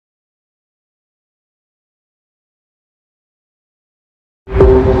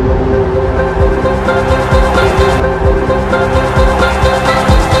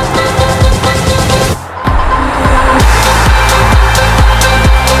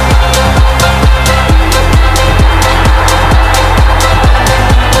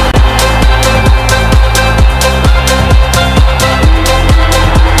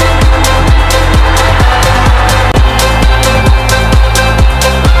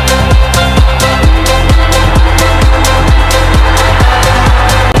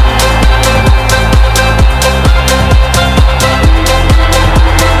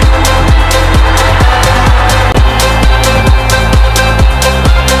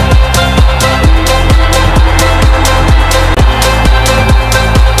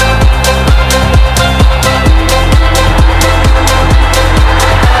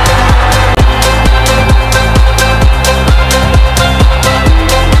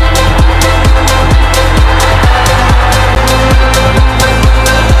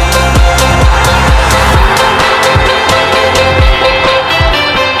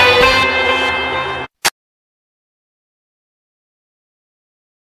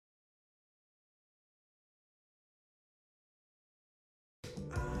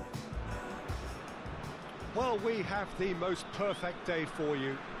Well, we have the most perfect day for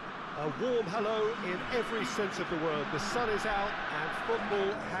you. A warm hello in every sense of the word. The sun is out and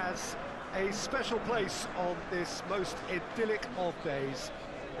football has a special place on this most idyllic of days.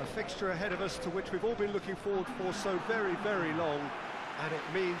 A fixture ahead of us to which we've all been looking forward for so very, very long, and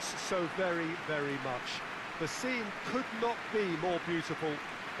it means so very, very much. The scene could not be more beautiful.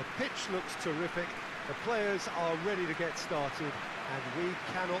 The pitch looks terrific. The players are ready to get started, and we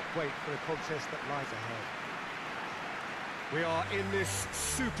cannot wait for the contest that lies ahead. We are in this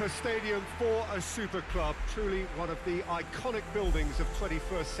super stadium for a super club, truly one of the iconic buildings of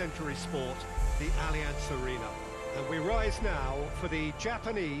 21st century sport, the Allianz Arena. And we rise now for the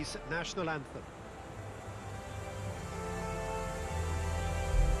Japanese national anthem.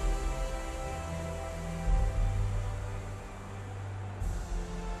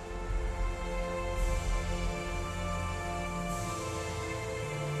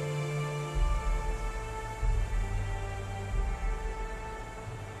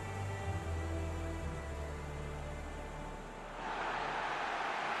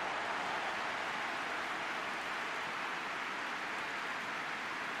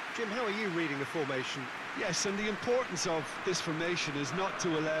 Jim, how are you reading the formation? Yes, and the importance of this formation is not to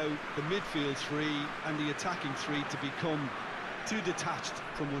allow the midfield three and the attacking three to become too detached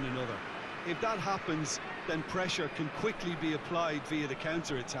from one another. If that happens, then pressure can quickly be applied via the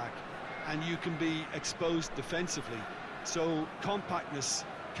counter-attack, and you can be exposed defensively. So compactness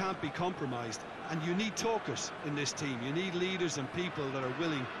can't be compromised, and you need talkers in this team. You need leaders and people that are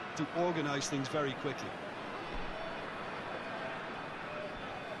willing to organise things very quickly.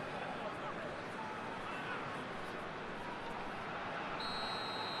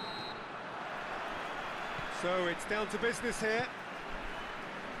 So it's down to business here.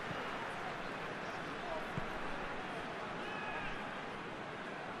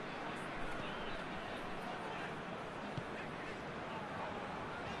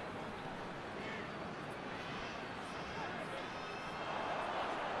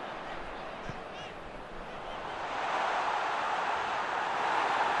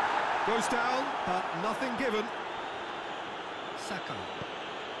 Goes down, but nothing given. Saka.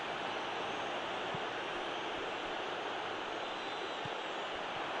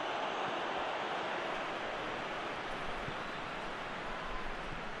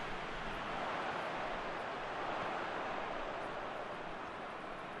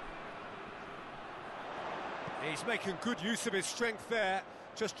 He's making good use of his strength there,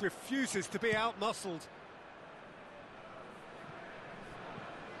 just refuses to be out-muscled.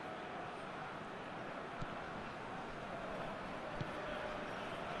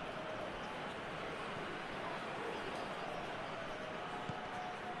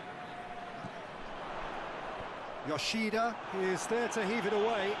 Yoshida is there to heave it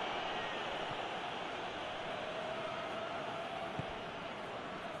away.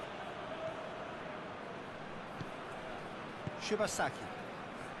 Shibasaki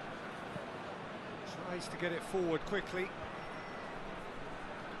tries to get it forward quickly.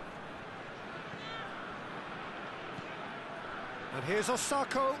 And here's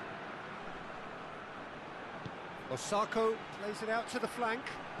Osako. Osako plays it out to the flank.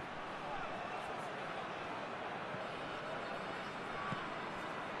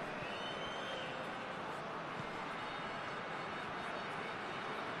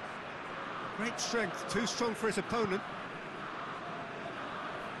 Great strength, too strong for his opponent.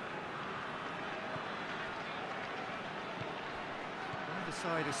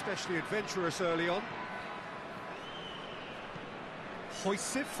 Side especially adventurous early on.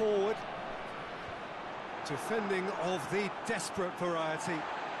 Hoists it forward. Defending of the desperate variety.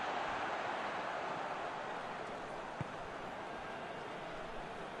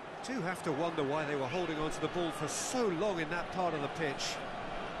 Do have to wonder why they were holding on to the ball for so long in that part of the pitch.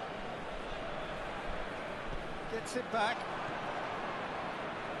 Gets it back.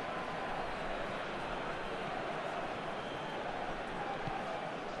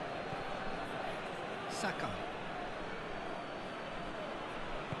 Saka.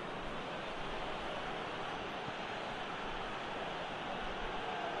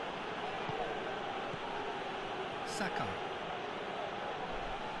 Saka.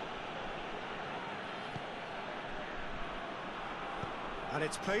 And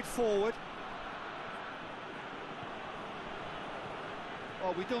it's played forward.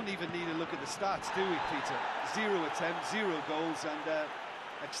 Well, we don't even need to look at the stats, do we, Peter? 0 attempts, 0 goals, and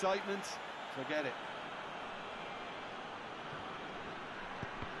excitement, forget it.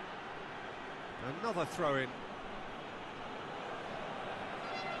 Another throw-in.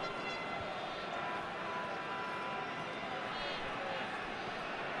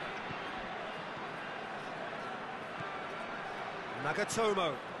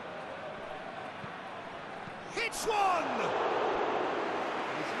 Nagatomo. Hits one!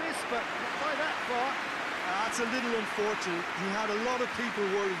 He's missed, but not by that far. That's a little unfortunate. He had a lot of people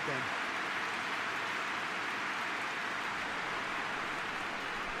worried then.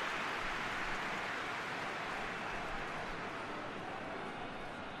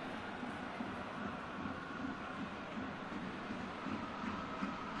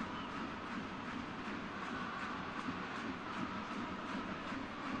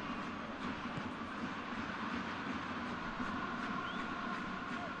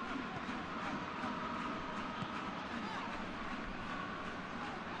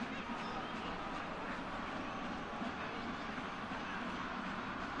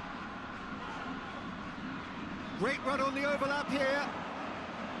 Great run on the overlap here.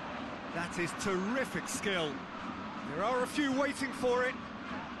 That is terrific skill. There are a few waiting for it.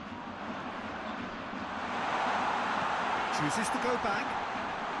 Chooses to go back.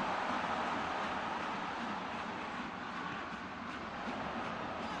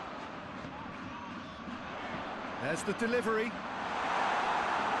 There's the delivery.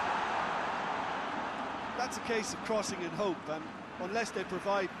 That's a case of crossing in hope, and unless they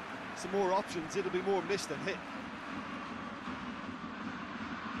provide some more options, it'll be more missed than hit.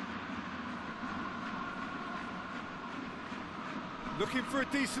 Looking for a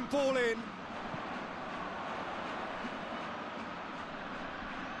decent ball in.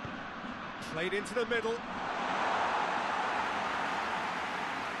 Played into the middle.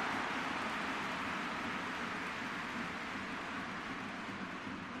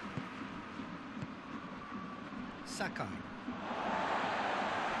 Sakai.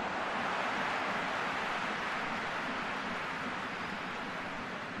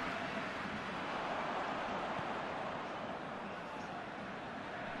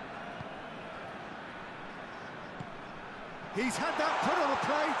 He's had that put on a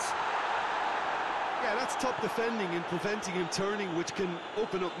plate. Yeah, that's top defending and preventing him turning, which can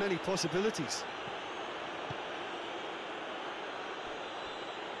open up many possibilities.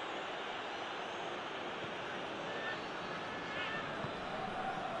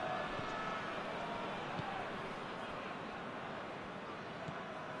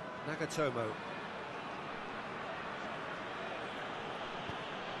 Nagatomo.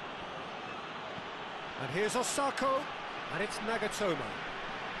 And here's Osako. And it's Nagatomo.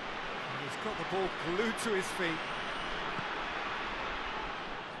 And he's got the ball glued to his feet.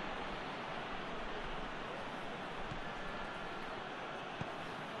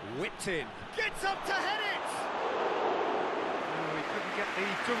 Whipped in. Gets up to head it! Oh, he couldn't get the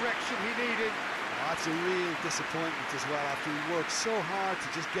direction he needed. That's a real disappointment as well, after he worked so hard to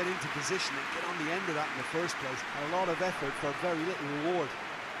just get into position and get on the end of that in the first place. A lot of effort for very little reward.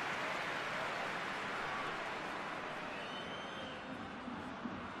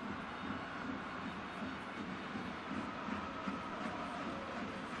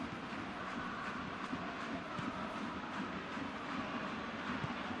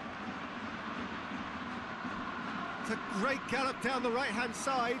 It's a great gallop down the right-hand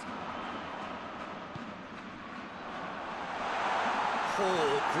side.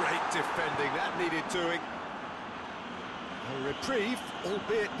 Oh, great defending, that needed doing. A reprieve,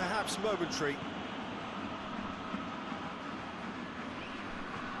 albeit perhaps momentary.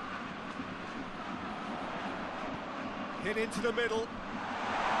 Hit into the middle.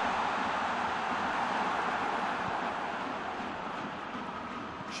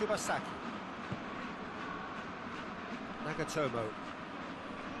 Shibasaki. Nagatomo.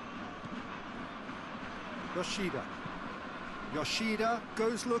 Yoshida. Yoshida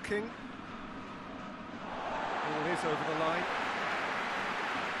goes looking. Ball is over the line.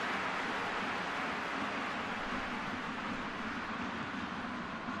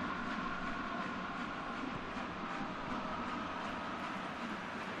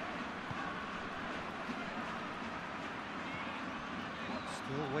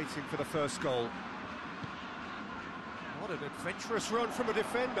 Still waiting for the first goal. What an adventurous run from a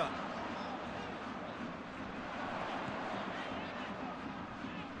defender.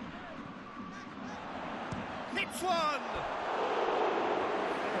 Hits one!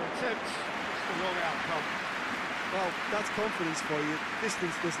 Attempt, just the wrong outcome. Well, that's confidence for you.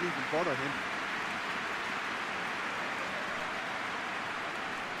 Distance doesn't even bother him.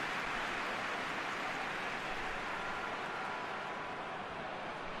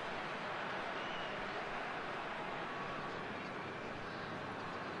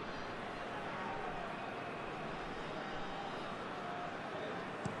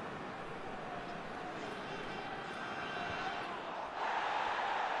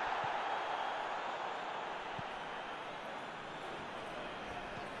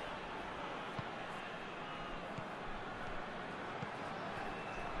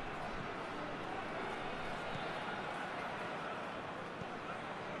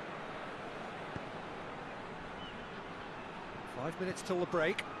 5 minutes till the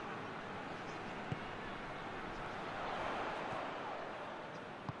break.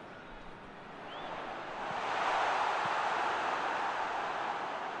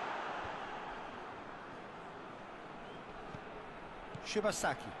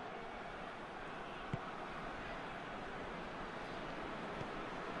 Shibasaki.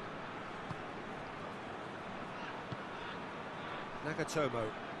 Nagatomo.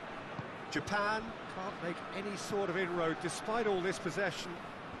 Japan can't make any sort of inroad despite all this possession.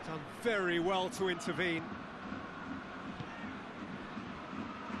 Done very well to intervene.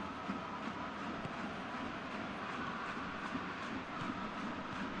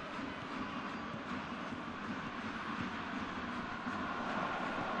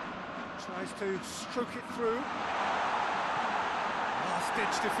 Tries to stroke it through.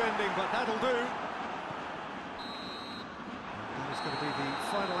 Last-ditch defending, but that'll do. That is going to be the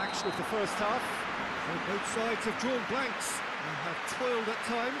final action of the first half. So both sides have drawn blanks and have toiled at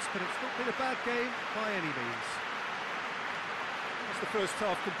times, but it's not been a bad game by any means. How's the first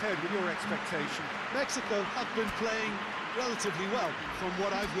half compared with your expectation? Mexico have been playing relatively well from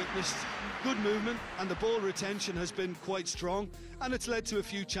what I've witnessed. Good movement and the ball retention has been quite strong, and it's led to a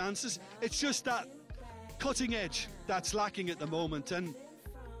few chances. It's just that cutting edge that's lacking at the moment, and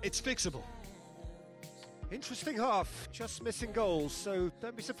it's fixable. Interesting half, just missing goals, so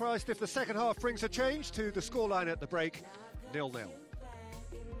don't be surprised if the second half brings a change to the scoreline at the break, 0-0.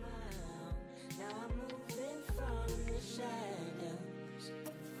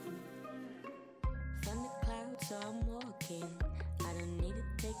 I'm walking, I don't need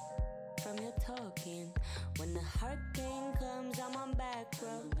to take from your talking. When the hurricane comes, I'm on back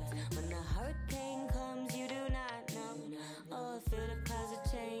roads. When the hurricane comes, you do not know. Oh, I feel the clouds of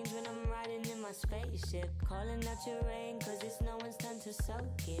change when I'm riding in my spaceship. Calling out your rain, cause it's no one's time to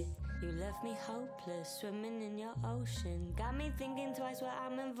soak it. You left me hopeless, swimming in your ocean. Got me thinking twice what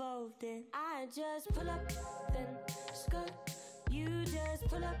I'm involved in. I just pull up, then skirt. You just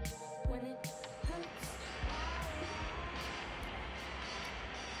pull up when it hurts.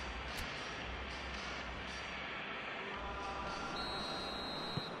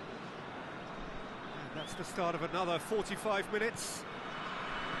 That's the start of another 45 minutes.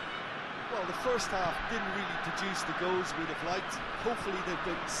 Well, the first half didn't really produce the goals we'd have liked. Hopefully they've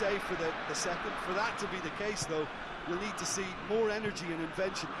been safe for the second. For that to be the case, though, we'll need to see more energy and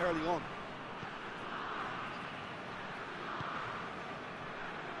invention early on.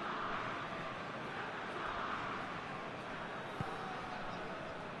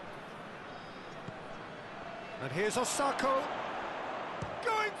 And here's Osako,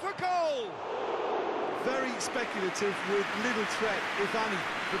 going for goal! Very speculative with little threat, if any,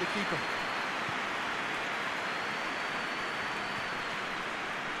 for the keeper.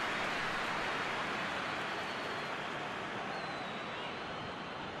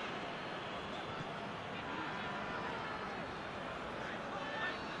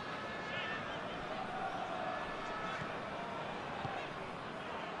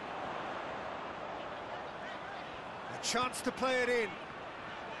 A chance to play it in.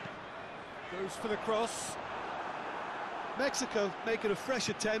 Goes for the cross. Mexico making a fresh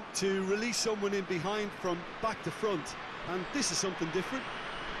attempt to release someone in behind from back to front, and this is something different.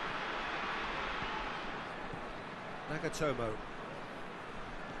 Nagatomo.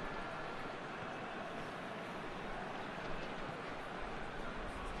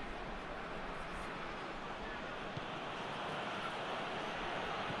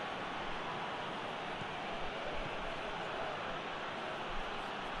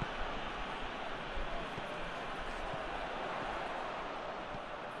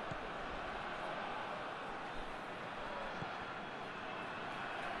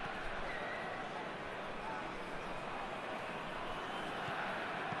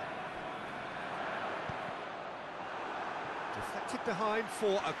 Deflected behind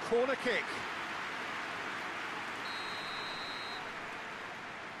for a corner kick.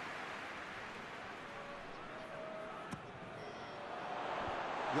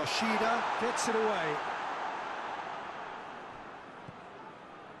 Yoshida gets it away.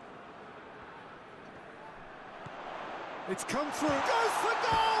 It's come through, goes for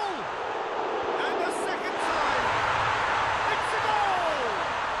goal! And the second time, it's a goal!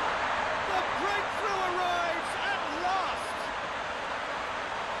 The breakthrough arrives at last!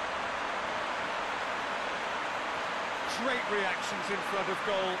 Great reactions in front of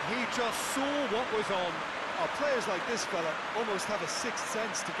goal. He just saw what was on. Oh, players like this fella almost have a sixth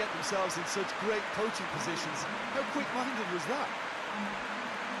sense to get themselves in such great coaching positions. How quick-minded was that?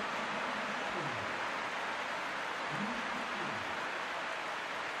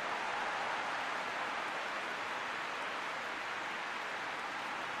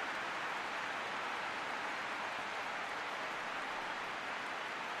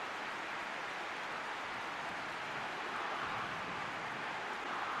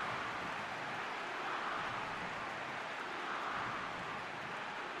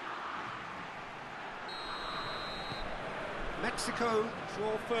 Mexico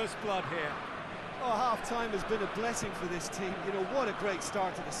draw first blood here. Oh, half-time has been a blessing for this team. You know, what a great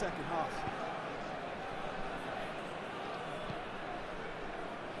start to the second half.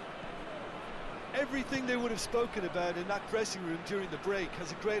 Everything they would have spoken about in that dressing room during the break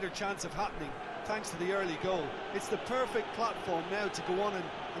has a greater chance of happening thanks to the early goal. It's the perfect platform now to go on and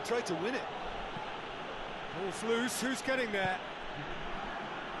try to win it. Ball's loose, who's getting there?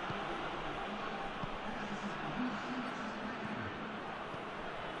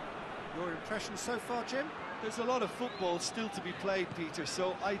 Your impression so far, Jim? There's a lot of football still to be played, Peter,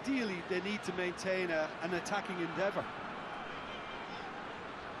 so ideally they need to maintain an attacking endeavour.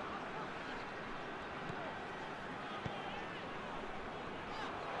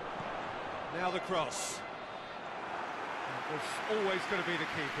 Now the cross. It was always going to be the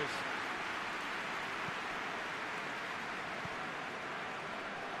keeper's.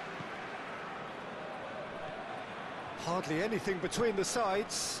 Hardly anything between the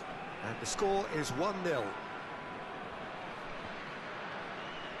sides, and the score is 1-0.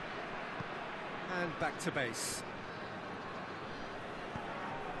 And back to base.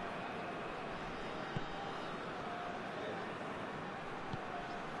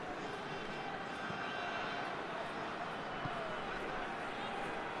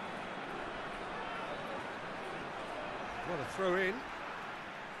 What a throw in.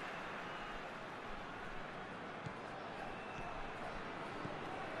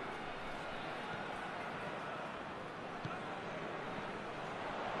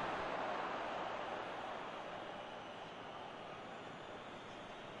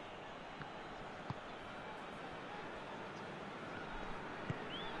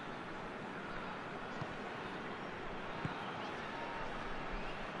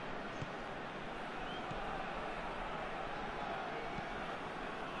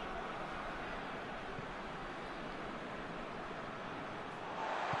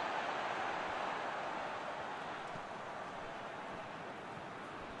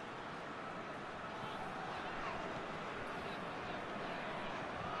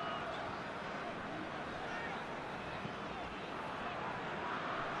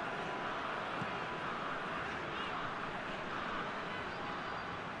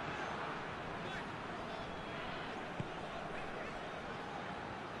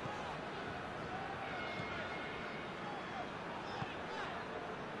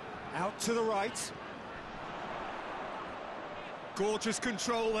 Out to the right. Gorgeous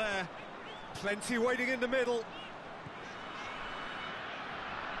control there. Plenty waiting in the middle.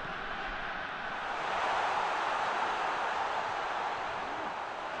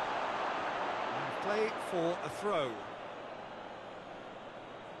 And play for a throw.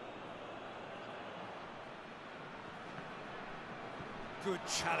 Good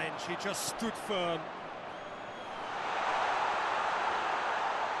challenge, he just stood firm.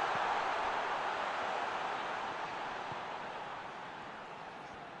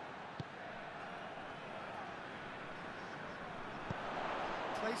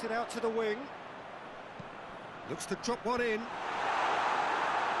 Plays it out to the wing. Looks to drop one in. And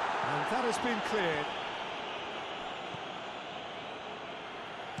that has been cleared.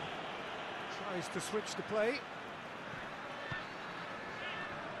 Tries to switch the play.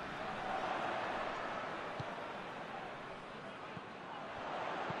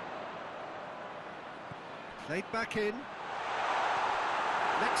 Played back in.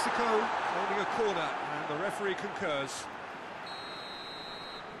 Mexico holding a corner, and the referee concurs.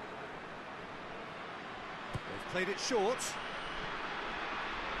 They've played it short.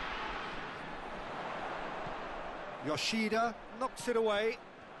 Yoshida knocks it away.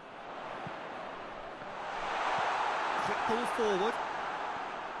 Quick ball forward.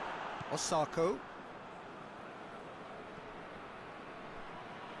 Osako.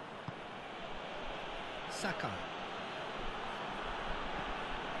 Saka.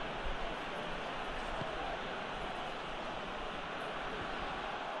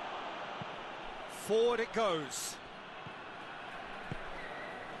 Forward it goes.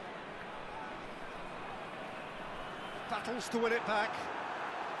 Battles to win it back.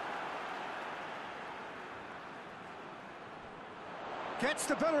 Gets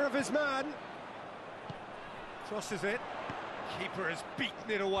the better of his man. Crosses it. Keeper has beaten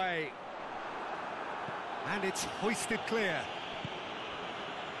it away. And it's hoisted clear.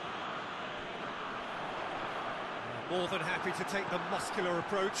 More than happy to take the muscular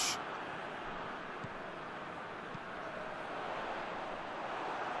approach.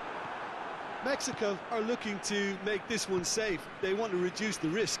 Mexico are looking to make this one safe. They want to reduce the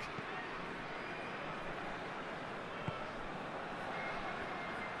risk.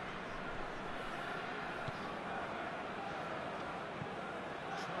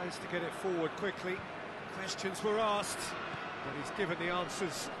 Tries to get it forward quickly. Questions were asked, but he's given the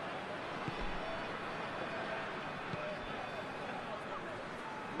answers.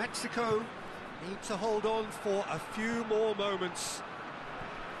 Mexico need to hold on for a few more moments.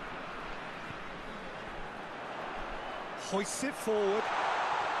 Hoists it forward.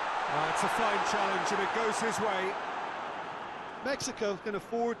 It's a fine challenge and it goes his way. Mexico can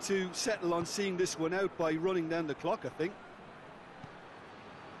afford to settle on seeing this one out by running down the clock, I think.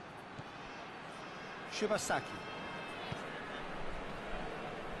 Shibasaki.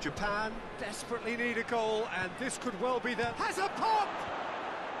 Japan desperately need a goal, and this could well be their... Has a pop!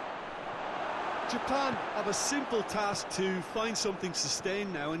 Japan have a simple task to find something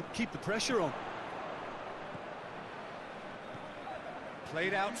sustained now and keep the pressure on.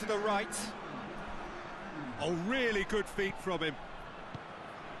 Played out to the right. Oh, really good feet from him.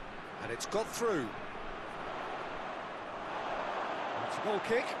 And it's got through. It's a goal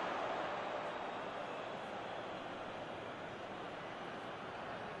kick.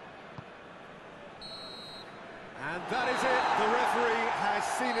 And that is it. The referee has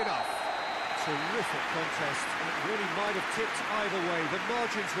seen enough. Terrific contest. It really might have tipped either way. The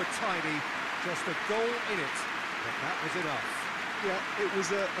margins were tiny. Just a goal in it. But that was enough. Yeah, it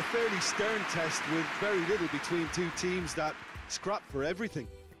was a fairly stern test with very little between two teams that scrapped for everything.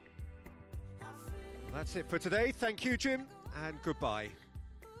 That's it for today. Thank you, Jim, and goodbye.